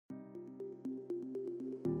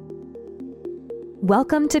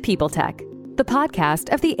Welcome to People Tech, the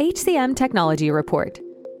podcast of the HCM Technology Report.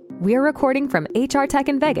 We're recording from HR Tech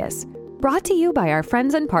in Vegas, brought to you by our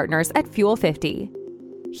friends and partners at Fuel 50.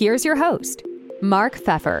 Here's your host, Mark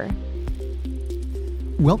Pfeffer.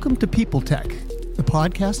 Welcome to People Tech, the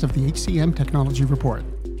podcast of the HCM Technology Report.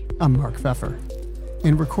 I'm Mark Pfeffer,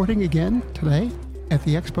 and recording again today at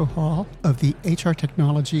the Expo Hall of the HR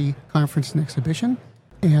Technology Conference and Exhibition,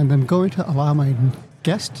 and I'm going to allow my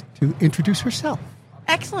guest to introduce herself.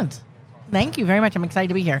 Excellent. Thank you very much. I'm excited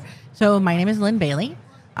to be here. So my name is Lynn Bailey.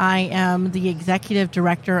 I am the Executive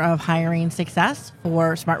Director of Hiring Success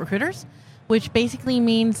for Smart Recruiters, which basically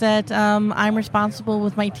means that I'm responsible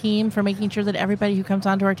with my team for making sure that everybody who comes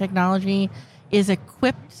onto our technology is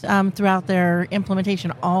equipped throughout their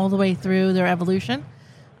implementation all the way through their evolution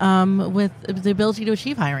with the ability to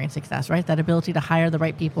achieve hiring success, right? That ability to hire the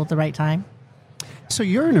right people at the right time. So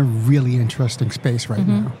you're in a really interesting space right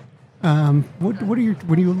now. What are your,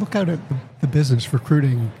 when you look out at the business,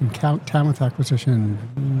 recruiting and talent acquisition,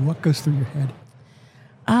 what goes through your head?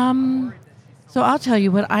 So I'll tell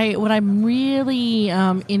you what I'm really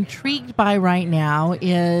intrigued by right now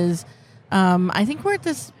is I think we're at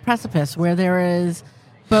this precipice where there is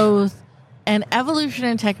both an evolution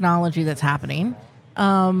in technology that's happening,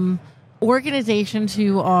 organizations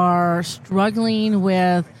who are struggling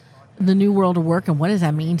with the new world of work and what does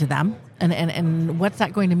that mean to them, and what's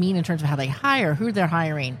that going to mean in terms of how they hire, who they're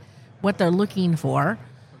hiring, what they're looking for,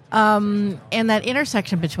 and that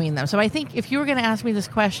intersection between them. So I think if you were going to ask me this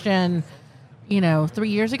question, 3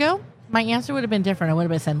 years ago, my answer would have been different. I would have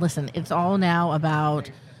been said, listen, it's all now about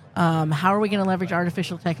how are we going to leverage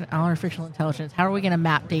artificial intelligence? How are we going to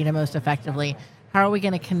map data most effectively? How are we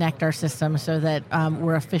going to connect our systems so that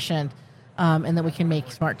we're efficient and that we can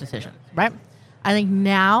make smart decisions, right? I think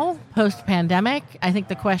now, post-pandemic, I think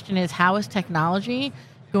the question is, how is technology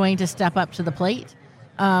going to step up to the plate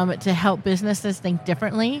to help businesses think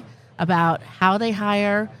differently about how they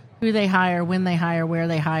hire, who they hire, when they hire, where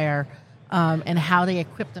they hire, and how they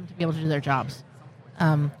equip them to be able to do their jobs.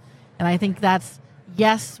 And I think that's,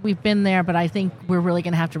 yes, we've been there, but I think we're really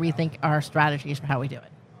going to have to rethink our strategies for how we do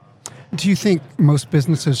it. Do you think most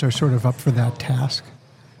businesses are sort of up for that task?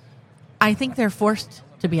 I think they're forced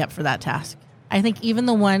to be up for that task. I think even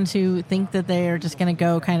the ones who think that they're just going to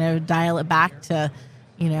go kind of dial it back to,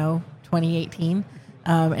 2018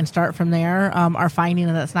 and start from there are finding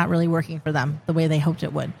that that's not really working for them the way they hoped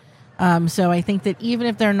it would. So I think that even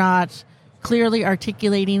if they're not clearly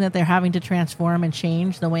articulating that they're having to transform and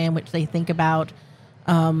change the way in which they think about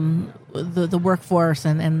the workforce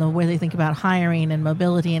and the way they think about hiring and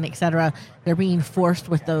mobility and et cetera, they're being forced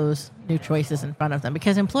with those new choices in front of them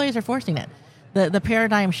because employees are forcing it. The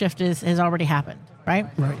paradigm shift has already happened, right?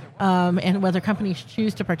 Right. And whether companies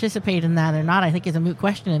choose to participate in that or not, I think is a moot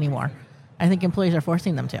question anymore. I think employees are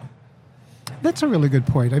forcing them to. That's a really good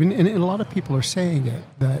point. I mean, and a lot of people are saying it,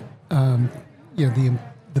 that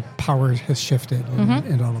the power has shifted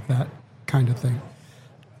and all of that kind of thing.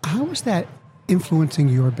 How is that influencing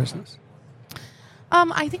your business?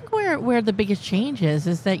 I think where the biggest change is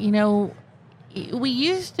that, we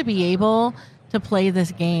used to be able to play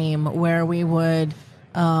this game where we would,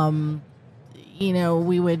 we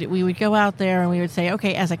would go out there and we would say,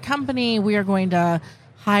 okay, as a company, we are going to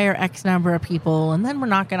hire X number of people, and then we're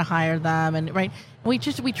not going to hire them, and right. We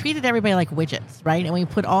treated everybody like widgets, right? And we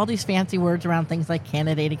put all these fancy words around things like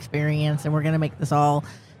candidate experience, and we're going to make this all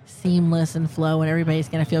seamless and flow, and everybody's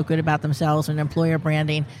going to feel good about themselves and employer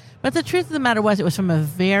branding. But the truth of the matter was, it was from a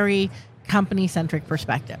very company-centric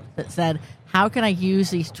perspective that said, how can I use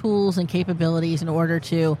these tools and capabilities in order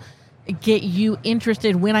to get you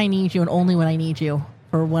interested when I need you and only when I need you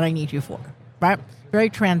for what I need you for, right? Very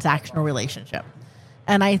transactional relationship.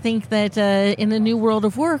 And I think that in the new world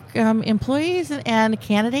of work, employees and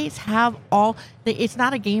candidates have it's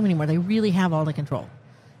not a game anymore. They really have all the control.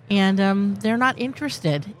 And they're not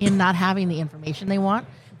interested in not having the information they want.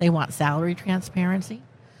 They want salary transparency.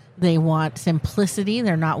 They want simplicity.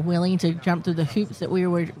 They're not willing to jump through the hoops that we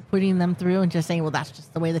were putting them through and just saying, well, that's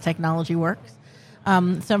just the way the technology works.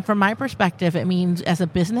 So from my perspective, it means as a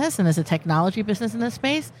business and as a technology business in this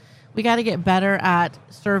space, we got to get better at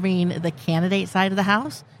serving the candidate side of the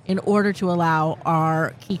house in order to allow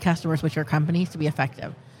our key customers, which are companies, to be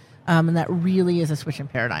effective. And that really is a switch in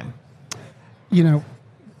paradigm.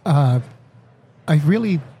 I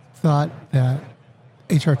really thought that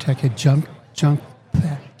HR Tech had jumped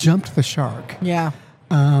the shark. Yeah.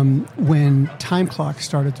 When time clocks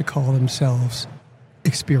started to call themselves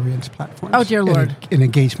experience platforms. Oh, dear Lord. And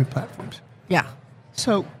engagement platforms. Yeah.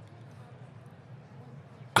 So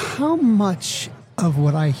how much of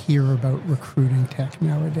what I hear about recruiting tech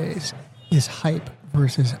nowadays is hype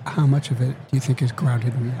versus how much of it do you think is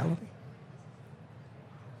grounded in reality?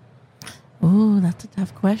 Ooh, that's a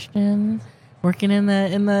tough question. Working in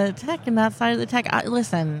the tech and that side of the tech,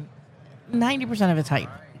 listen, 90% of it's hype.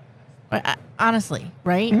 Honestly,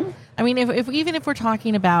 right? Mm-hmm. I mean, if even if we're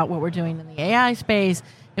talking about what we're doing in the AI space,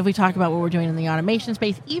 if we talk about what we're doing in the automation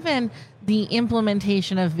space, even the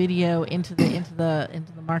implementation of video into the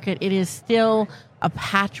market, it is still a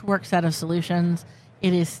patchwork set of solutions.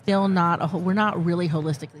 It is still not we're not really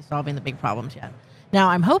holistically solving the big problems yet. Now,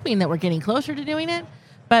 I'm hoping that we're getting closer to doing it,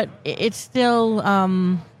 but it's still,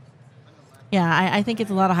 I think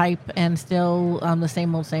it's a lot of hype and still the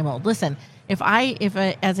same old. Listen, if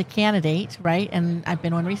as a candidate, right, and I've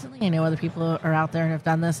been one recently, I know other people are out there and have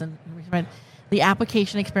done this, and the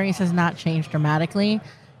application experience has not changed dramatically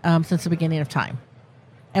since the beginning of time,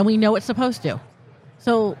 and we know it's supposed to.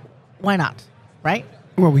 So why not, right?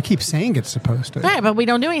 Well, we keep saying it's supposed to. Right, but we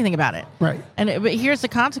don't do anything about it. Right. But here's the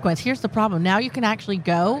consequence. Here's the problem. Now you can actually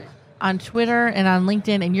go on Twitter and on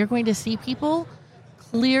LinkedIn, and you're going to see people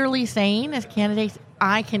clearly saying, as candidates,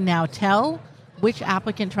 I can now tell which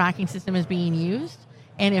applicant tracking system is being used,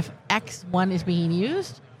 and if X1 is being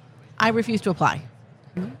used, I refuse to apply.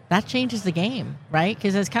 Mm-hmm. That changes the game, right?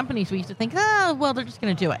 Because as companies, we used to think, well, they're just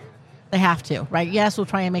going to do it. They have to, right? Yes, we'll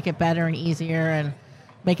try and make it better and easier and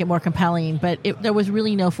make it more compelling, but there was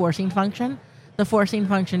really no forcing function. The forcing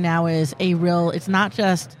function now is it's not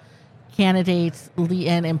just candidates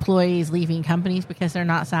and employees leaving companies because they're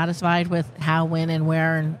not satisfied with how, when, and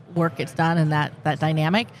where and work gets done and that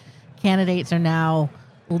dynamic. Candidates are now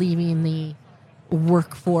leaving the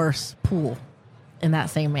workforce pool in that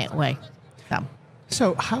same way.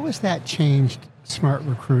 So how has that changed Smart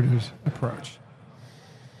Recruiter's approach?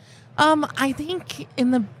 I think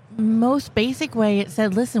in the most basic way, it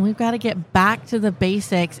said, listen, we've got to get back to the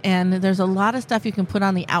basics, and there's a lot of stuff you can put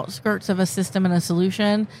on the outskirts of a system and a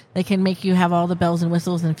solution that can make you have all the bells and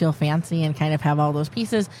whistles and feel fancy and kind of have all those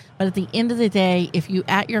pieces. But at the end of the day, if you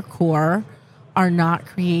at your core are not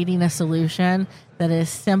creating a solution that is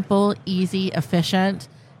simple, easy, efficient,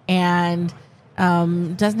 and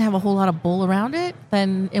doesn't have a whole lot of bull around it,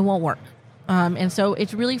 then it won't work. And so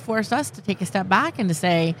it's really forced us to take a step back and to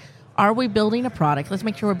say, are we building a product? Let's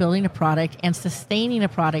make sure we're building a product and sustaining a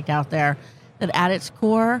product out there that at its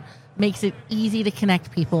core makes it easy to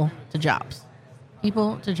connect people to jobs.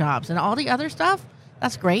 And all the other stuff,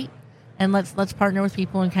 that's great. And let's partner with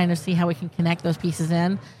people and kind of see how we can connect those pieces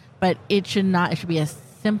in. But it should be a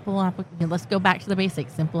simple application. Let's go back to the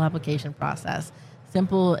basics, simple application process.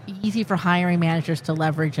 Simple, easy for hiring managers to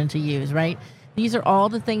leverage and to use, right? These are all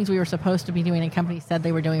the things we were supposed to be doing and companies said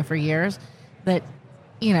they were doing for years that,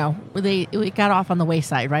 we got off on the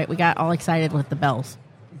wayside, right? We got all excited with the bells.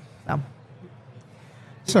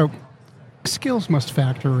 So skills must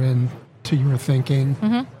factor in to your thinking.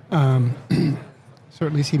 Mm-hmm.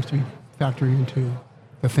 Certainly seems to be factoring into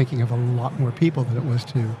the thinking of a lot more people than it was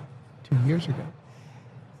 2 years ago.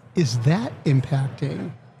 Is that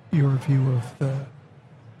impacting your view of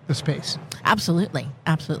the space? Absolutely.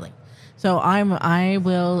 So I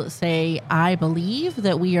will say I believe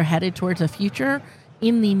that we are headed towards a future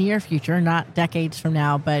in the near future, not decades from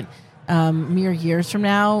now, but mere years from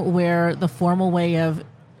now, where the formal way of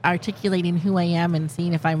articulating who I am and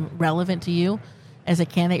seeing if I'm relevant to you as a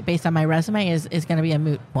candidate based on my resume is going to be a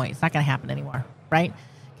moot point. It's not going to happen anymore, right?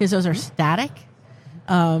 Because those are static.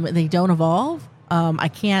 They don't evolve. I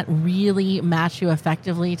can't really match you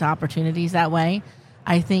effectively to opportunities that way.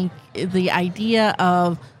 I think the idea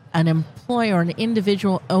of an employee or an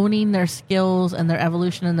individual owning their skills and their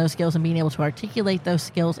evolution in those skills and being able to articulate those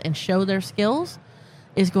skills and show their skills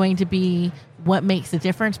is going to be what makes the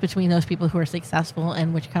difference between those people who are successful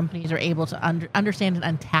and which companies are able to understand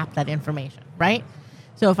and untap that information, right?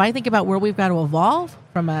 So if I think about where we've got to evolve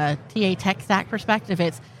from a TA tech stack perspective,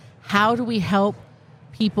 it's how do we help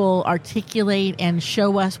people articulate and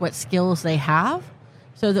show us what skills they have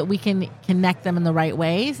so that we can connect them in the right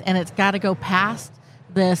ways. And it's got to go past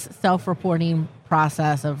this self-reporting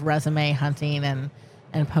process of resume hunting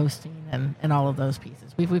and posting and all of those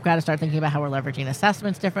pieces. We've got to start thinking about how we're leveraging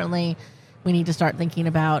assessments differently. We need to start thinking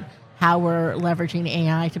about how we're leveraging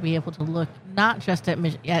AI to be able to look not just at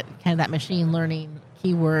kind of that machine learning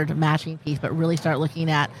keyword matching piece, but really start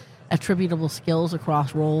looking at attributable skills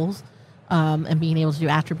across roles and being able to do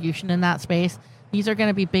attribution in that space. These are going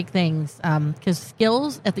to be big things because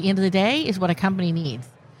skills at the end of the day is what a company needs.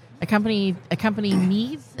 A company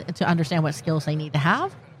needs to understand what skills they need to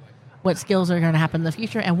have, what skills are going to happen in the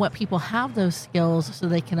future, and what people have those skills so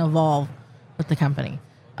they can evolve with the company.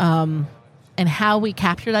 And how we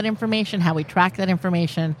capture that information, how we track that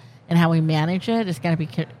information, and how we manage it is going to be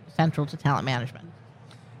central to talent management.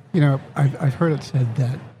 I've heard it said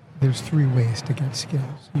that there's 3 ways to get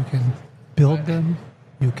skills. You can build them,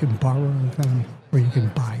 you can borrow them, or you can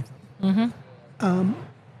buy them.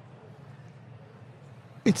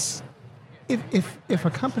 It's if a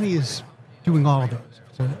company is doing all of those, if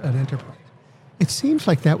it's an enterprise, it seems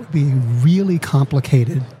like that would be a really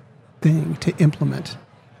complicated thing to implement,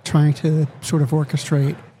 trying to sort of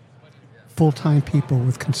orchestrate full-time people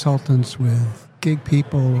with consultants, with gig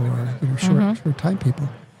people, or short-time people.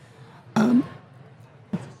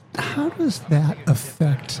 How does that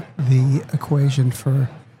affect the equation for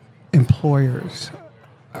employers?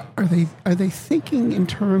 Are they thinking in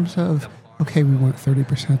terms of, okay, we want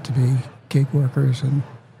 30% to be gig workers and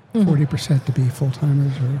 40% to be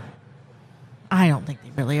full-timers? Or I don't think they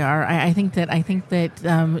really are. I think that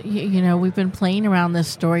we've been playing around this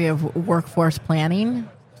story of workforce planning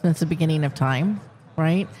since the beginning of time,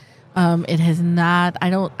 right? It has not.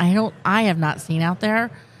 I have not seen out there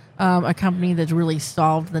a company that's really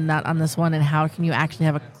solved the nut on this one. And how can you actually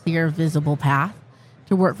have a clear, visible path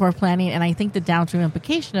to workforce planning? And I think the downstream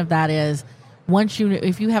implication of that is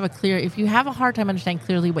if you have a hard time understanding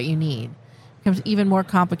clearly what you need, it becomes even more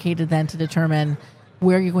complicated then to determine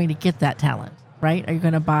where you're going to get that talent, right? Are you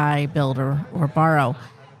going to buy, build, or borrow?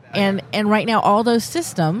 And right now, all those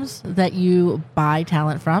systems that you buy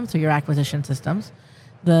talent from, so your acquisition systems,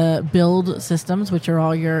 the build systems, which are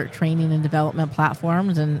all your training and development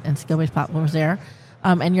platforms and skill-based platforms there,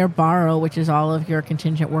 and your borrow, which is all of your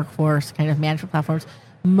contingent workforce kind of management platforms,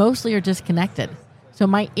 mostly are disconnected. So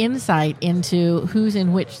my insight into who's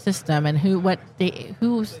in which system and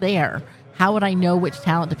who's there, how would I know which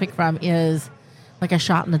talent to pick from, is like a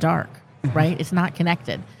shot in the dark, right? It's not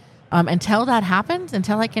connected. Until that happens,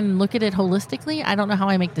 until I can look at it holistically, I don't know how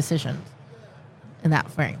I make decisions in that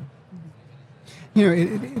frame.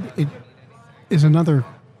 It is another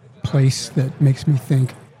place that makes me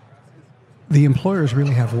think the employers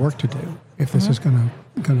really have work to do if this is going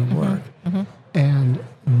to work. And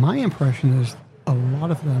my impression is a lot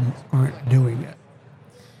of them aren't doing it.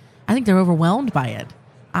 I think they're overwhelmed by it.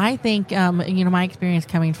 I think, my experience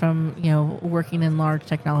coming from, working in large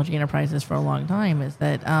technology enterprises for a long time is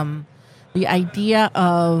that the idea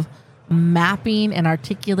of mapping and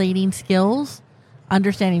articulating skills,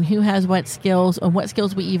 understanding who has what skills and what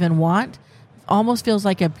skills we even want, almost feels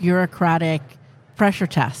like a bureaucratic pressure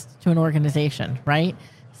test to an organization, right?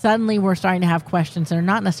 Suddenly we're starting to have questions that are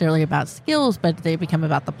not necessarily about skills, but they become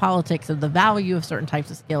about the politics of the value of certain types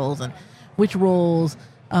of skills and which roles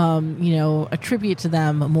attribute to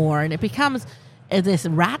them more. And it becomes this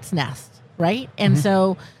rat's nest, right? And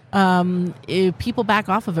so people back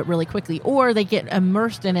off of it really quickly, or they get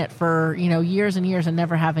immersed in it for, years and years and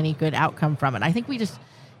never have any good outcome from it. I think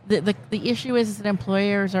the issue is that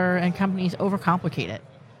employers and companies overcomplicate it,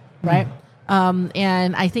 right?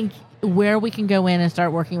 And I think where we can go in and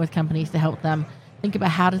start working with companies to help them think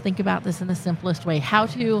about how to think about this in the simplest way, how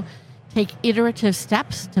to take iterative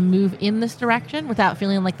steps to move in this direction without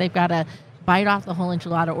feeling like they've got to bite off the whole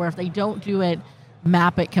enchilada, or if they don't do it,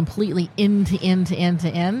 map it completely end to end to end to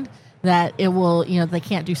end, that it will, they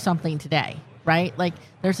can't do something today, right? Like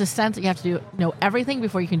there's a sense that you have to know everything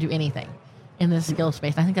before you can do anything in this skill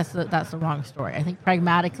space. I think that's the wrong story. I think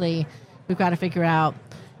pragmatically, we've got to figure out,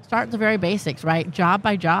 start the very basics, right? Job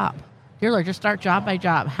by job. Dear Lord, just start job by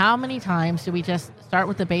job. How many times do we just start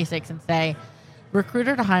with the basics and say,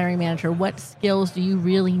 recruiter to hiring manager, what skills do you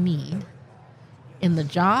really need in the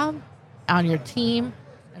job, on your team,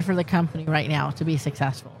 and for the company right now to be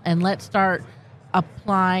successful? And let's start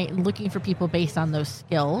looking for people based on those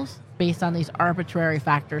skills, based on these arbitrary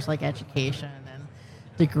factors like education and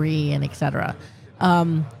degree and et cetera.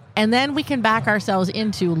 And then we can back ourselves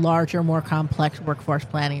into larger, more complex workforce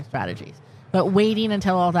planning strategies. But waiting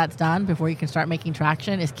until all that's done before you can start making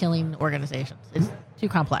traction is killing organizations. It's too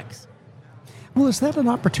complex. Well, is that an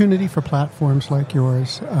opportunity for platforms like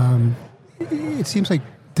yours? It seems like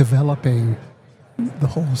developing the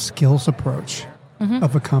whole skills approach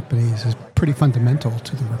of a company is pretty fundamental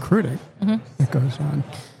to the recruiting that goes on.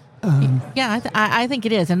 I think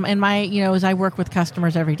it is. And my, as I work with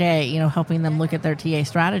customers every day, helping them look at their TA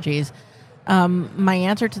strategies, my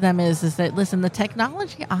answer to them is that, listen, the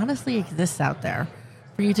technology honestly exists out there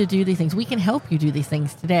for you to do these things. We can help you do these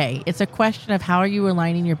things today. It's a question of how are you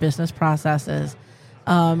aligning your business processes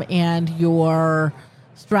and your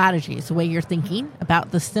strategies, the way you're thinking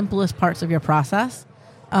about the simplest parts of your process,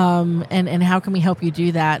 and how can we help you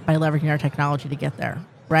do that by leveraging our technology to get there,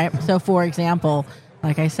 right? So, for example,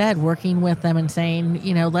 like I said, working with them and saying,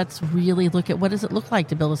 let's really look at what does it look like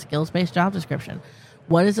to build a skills-based job description.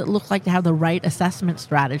 What does it look like to have the right assessment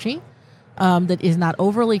strategy that is not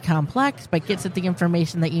overly complex, but gets at the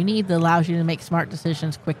information that you need that allows you to make smart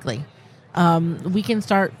decisions quickly? We can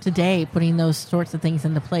start today putting those sorts of things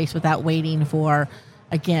into place without waiting for,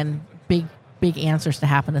 again, big answers to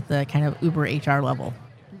happen at the kind of Uber HR level.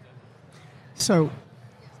 So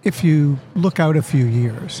if you look out a few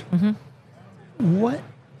years, what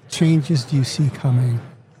changes do you see coming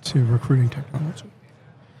to recruiting technology?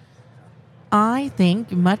 I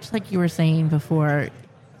think, much like you were saying before,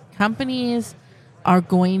 companies are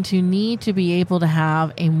going to need to be able to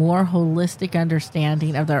have a more holistic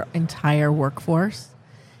understanding of their entire workforce.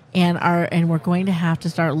 And we're going to have to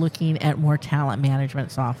start looking at more talent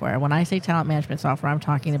management software. When I say talent management software, I'm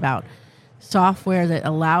talking about software that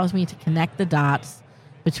allows me to connect the dots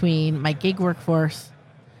between my gig workforce,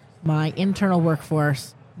 my internal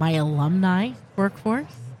workforce, my alumni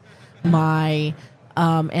workforce, my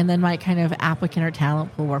and then my kind of applicant or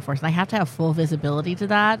talent pool workforce. And I have to have full visibility to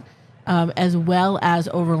that, as well as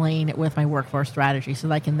overlaying it with my workforce strategy so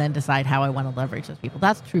that I can then decide how I want to leverage those people.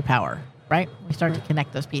 That's true power, right? We start to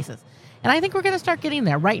connect those pieces. And I think we're going to start getting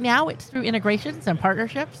there. Right now, it's through integrations and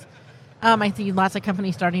partnerships. I see lots of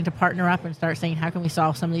companies starting to partner up and start saying, how can we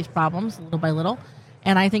solve some of these problems little by little?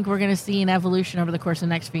 And I think we're going to see an evolution over the course of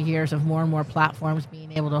the next few years of more and more platforms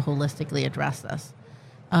being able to holistically address this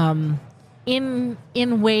in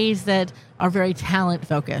ways that are very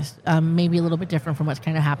talent-focused, maybe a little bit different from what's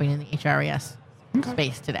kind of happening in the HRIS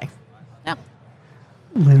space today. Yeah.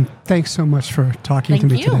 Lynn, thanks so much for talking to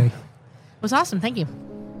me today. It was awesome. Thank you.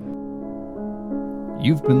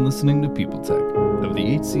 You've been listening to People Tech of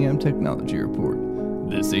the HCM Technology Report.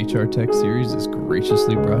 This HR Tech series is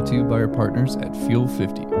graciously brought to you by our partners at Fuel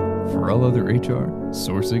 50. For all other HR,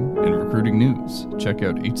 sourcing, and recruiting news, check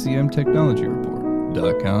out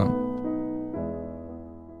hcmtechnologyreport.com.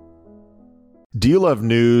 Do you love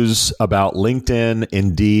news about LinkedIn,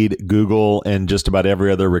 Indeed, Google, and just about every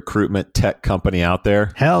other recruitment tech company out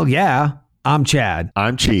there? Hell yeah. I'm Chad.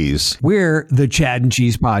 I'm Cheese. We're the Chad and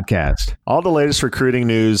Cheese Podcast. All the latest recruiting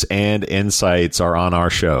news and insights are on our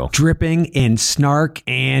show. Dripping in snark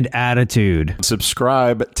and attitude.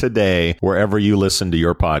 Subscribe today wherever you listen to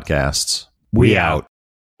your podcasts. We out.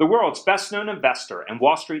 The world's best-known investor and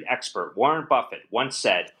Wall Street expert Warren Buffett once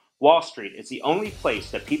said, "Wall Street is the only place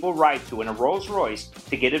that people ride to in a Rolls-Royce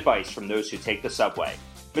to get advice from those who take the subway."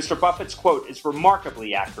 Mr. Buffett's quote is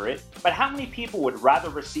remarkably accurate, but how many people would rather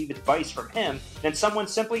receive advice from him than someone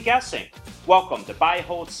simply guessing? Welcome to Buy,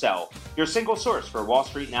 Hold, Sell, your single source for Wall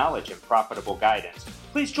Street knowledge and profitable guidance.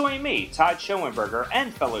 Please join me, Todd Schoenberger,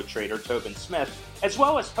 and fellow trader Tobin Smith, as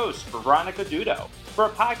well as host Veronica Dudo, for a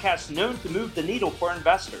podcast known to move the needle for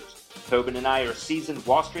investors. Tobin and I are seasoned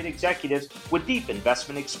Wall Street executives with deep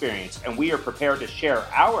investment experience, and we are prepared to share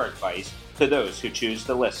our advice to those who choose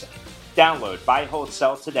to listen. Download Buy, Hold,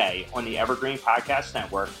 Sell today on the Evergreen Podcast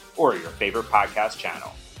Network or your favorite podcast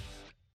channel.